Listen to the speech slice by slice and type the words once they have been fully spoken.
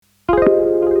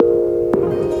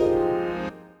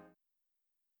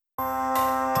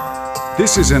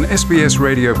This is an SBS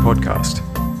radio podcast.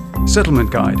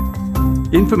 Settlement Guide.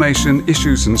 Information,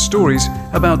 issues and stories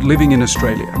about living in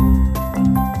Australia.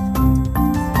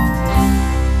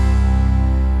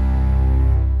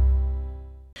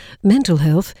 Mental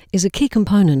health is a key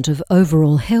component of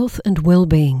overall health and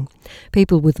well-being.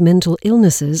 People with mental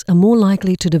illnesses are more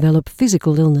likely to develop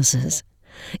physical illnesses.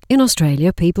 In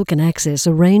Australia, people can access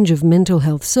a range of mental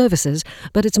health services,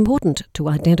 but it's important to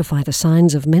identify the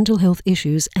signs of mental health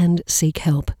issues and seek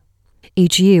help.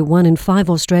 Each year, 1 in 5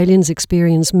 Australians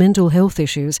experience mental health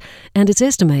issues, and it's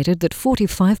estimated that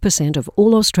 45% of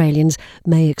all Australians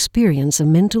may experience a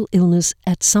mental illness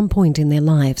at some point in their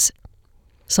lives.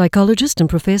 Psychologist and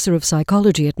Professor of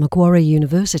Psychology at Macquarie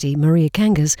University, Maria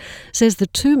Kangas, says the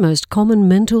 2 most common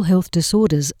mental health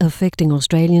disorders affecting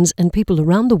Australians and people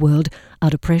around the world are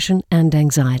depression and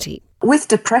anxiety. With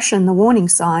depression, the warning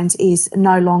signs is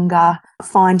no longer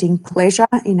finding pleasure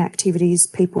in activities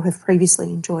people have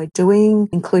previously enjoyed doing,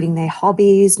 including their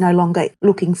hobbies, no longer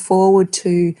looking forward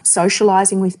to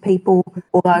socialising with people,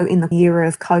 although in the era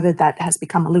of COVID that has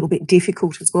become a little bit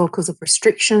difficult as well because of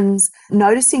restrictions.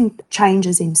 Noticing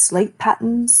changes in sleep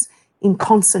patterns, in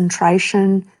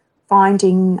concentration,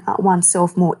 finding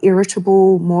oneself more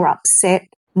irritable, more upset,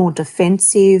 more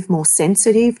defensive, more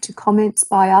sensitive to comments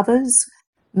by others,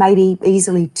 maybe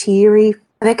easily teary.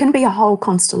 There can be a whole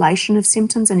constellation of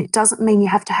symptoms, and it doesn't mean you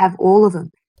have to have all of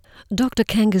them. Dr.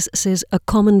 Kangas says a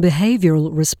common behavioural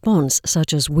response,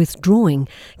 such as withdrawing,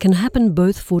 can happen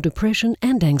both for depression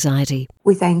and anxiety.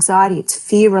 With anxiety, it's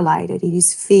fear-related. It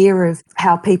is fear of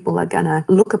how people are going to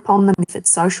look upon them. If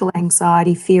it's social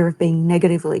anxiety, fear of being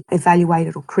negatively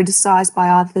evaluated or criticised by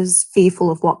others, fearful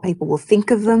of what people will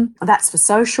think of them. That's for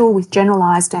social. With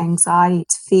generalised anxiety,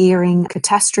 it's fearing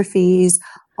catastrophes,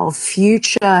 of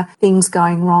future things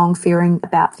going wrong, fearing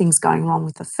about things going wrong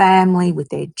with the family, with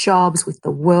their jobs, with the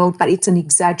world, but it's an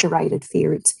exaggerated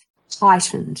fear. It's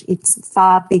heightened. It's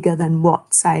far bigger than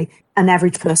what, say, an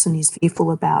average person is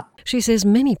fearful about. She says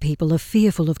many people are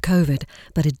fearful of COVID,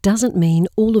 but it doesn't mean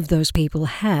all of those people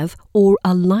have or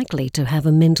are likely to have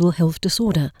a mental health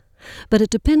disorder. But it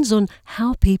depends on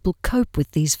how people cope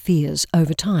with these fears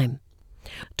over time.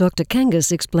 Dr.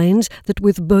 Kangas explains that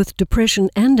with both depression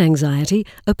and anxiety,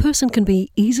 a person can be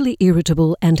easily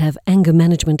irritable and have anger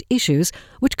management issues,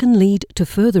 which can lead to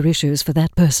further issues for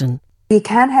that person. You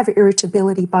can have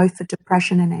irritability both for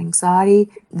depression and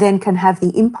anxiety, then can have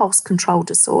the impulse control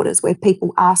disorders where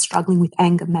people are struggling with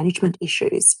anger management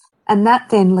issues. And that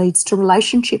then leads to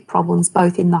relationship problems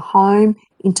both in the home,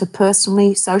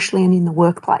 interpersonally, socially and in the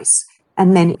workplace,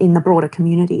 and then in the broader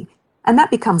community. And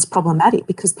that becomes problematic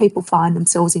because people find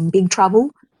themselves in big trouble,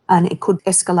 and it could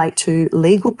escalate to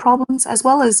legal problems as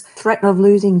well as threat of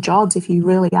losing jobs if you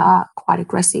really are quite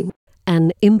aggressive.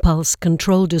 An impulse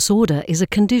control disorder is a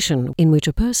condition in which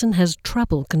a person has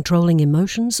trouble controlling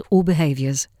emotions or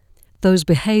behaviours. Those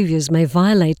behaviours may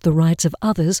violate the rights of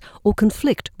others or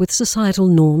conflict with societal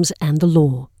norms and the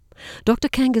law. Dr.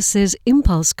 Kangas says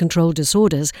impulse control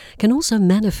disorders can also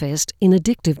manifest in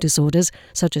addictive disorders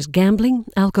such as gambling,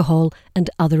 alcohol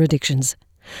and other addictions.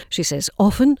 She says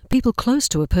often people close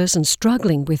to a person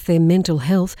struggling with their mental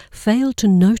health fail to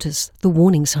notice the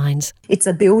warning signs. It's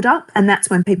a build-up, and that's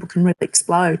when people can really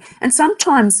explode. And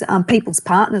sometimes people's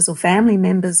partners or family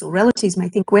members or relatives may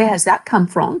think, where has that come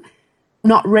from?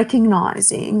 Not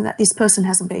recognising that this person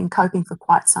hasn't been coping for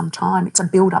quite some time. It's a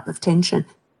build-up of tension.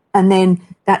 And then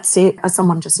that's it,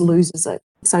 someone just loses it.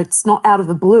 So it's not out of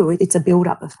the blue, it's a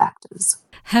build-up of factors.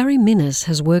 Harry Minnis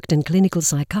has worked in clinical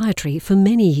psychiatry for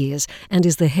many years and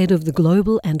is the head of the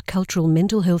Global and Cultural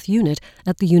Mental Health Unit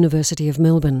at the University of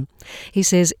Melbourne. He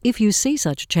says if you see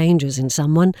such changes in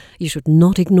someone, you should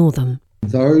not ignore them.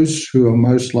 Those who are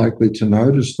most likely to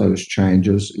notice those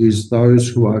changes is those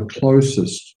who are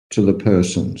closest to the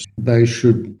persons. They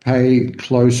should pay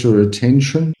closer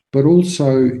attention, but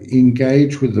also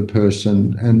engage with the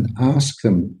person and ask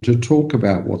them to talk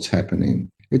about what's happening.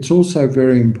 It's also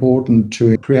very important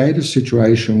to create a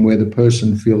situation where the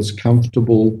person feels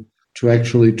comfortable to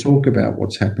actually talk about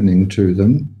what's happening to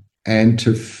them and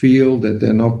to feel that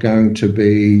they're not going to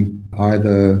be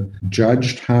either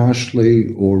judged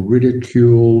harshly or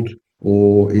ridiculed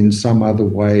or in some other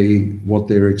way what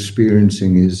they're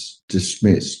experiencing is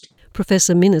dismissed.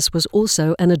 Professor Minnis was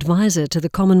also an advisor to the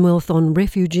Commonwealth on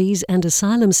refugees and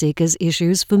asylum seekers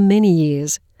issues for many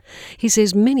years. He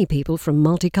says many people from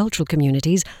multicultural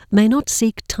communities may not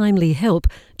seek timely help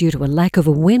due to a lack of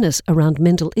awareness around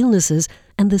mental illnesses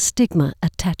and the stigma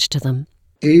attached to them.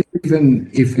 Even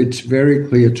if it's very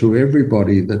clear to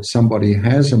everybody that somebody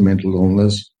has a mental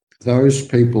illness, those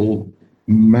people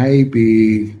may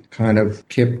be kind of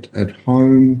kept at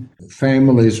home.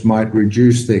 Families might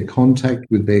reduce their contact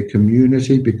with their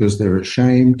community because they're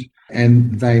ashamed,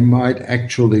 and they might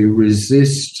actually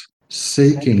resist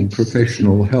seeking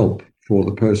professional help for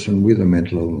the person with a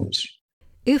mental illness.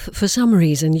 If for some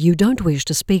reason you don't wish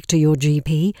to speak to your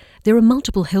GP, there are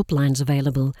multiple helplines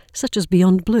available, such as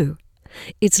Beyond Blue.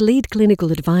 Its lead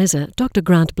clinical advisor, Dr.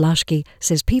 Grant Blaschke,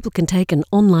 says people can take an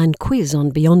online quiz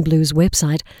on Beyond Blue's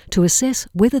website to assess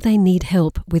whether they need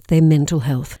help with their mental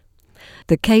health.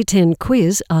 The K10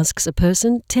 quiz asks a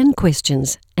person 10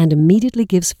 questions and immediately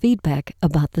gives feedback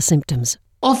about the symptoms.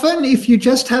 Often, if you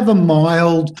just have a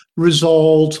mild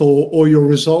result or your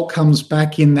result comes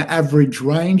back in the average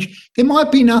range, there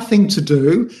might be nothing to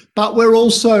do, but we're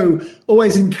also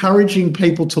always encouraging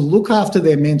people to look after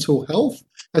their mental health,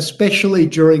 especially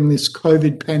during this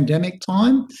COVID pandemic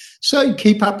time. So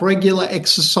keep up regular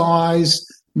exercise,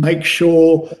 make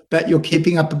sure that you're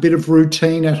keeping up a bit of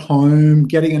routine at home,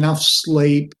 getting enough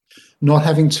sleep, not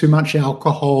having too much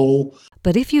alcohol.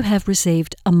 But if you have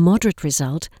received a moderate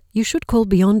result, you should call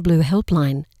Beyond Blue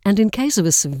helpline. And in case of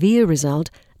a severe result,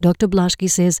 Dr. Blaschke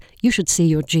says you should see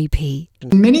your GP.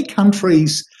 In many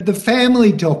countries, the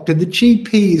family doctor, the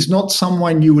GP, is not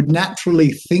someone you would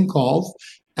naturally think of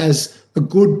as a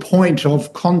good point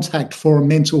of contact for a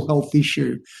mental health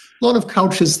issue. A lot of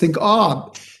cultures think,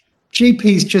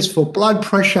 GPs just for blood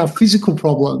pressure, physical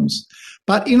problems.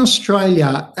 But in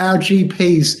Australia, our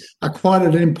GPs are quite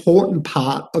an important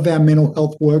part of our mental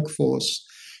health workforce.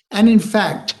 And in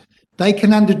fact, they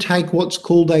can undertake what's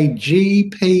called a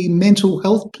GP mental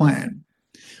health plan.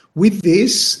 With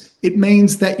this, it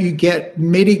means that you get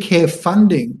Medicare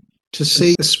funding to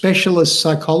see a specialist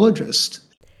psychologist.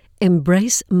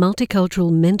 Embrace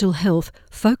Multicultural Mental Health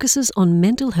focuses on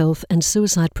mental health and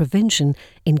suicide prevention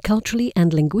in culturally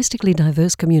and linguistically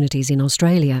diverse communities in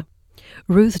Australia.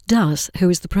 Ruth Duss, who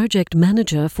is the project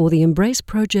manager for the Embrace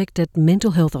project at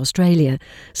Mental Health Australia,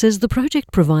 says the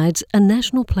project provides a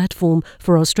national platform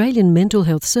for Australian mental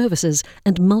health services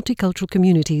and multicultural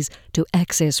communities to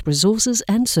access resources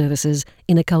and services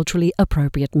in a culturally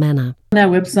appropriate manner. On our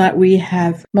website, we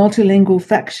have multilingual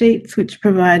fact sheets which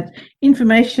provide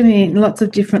information in lots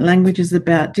of different languages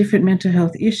about different mental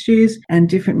health issues and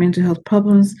different mental health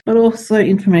problems, but also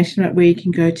information about where you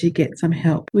can go to get some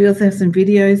help. We also have some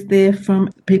videos there from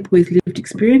people with lived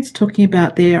experience talking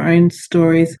about their own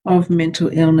stories of mental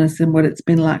illness and what it's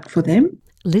been like for them.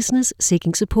 Listeners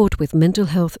seeking support with mental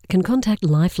health can contact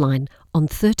Lifeline on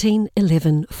 13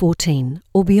 11 14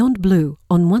 or Beyond Blue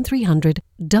on 1300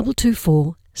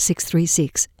 224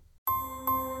 636.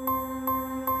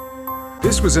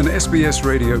 This was an SBS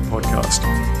Radio podcast.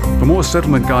 For more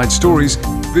Settlement Guide stories,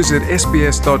 visit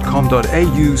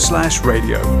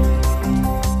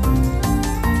sbs.com.au/radio.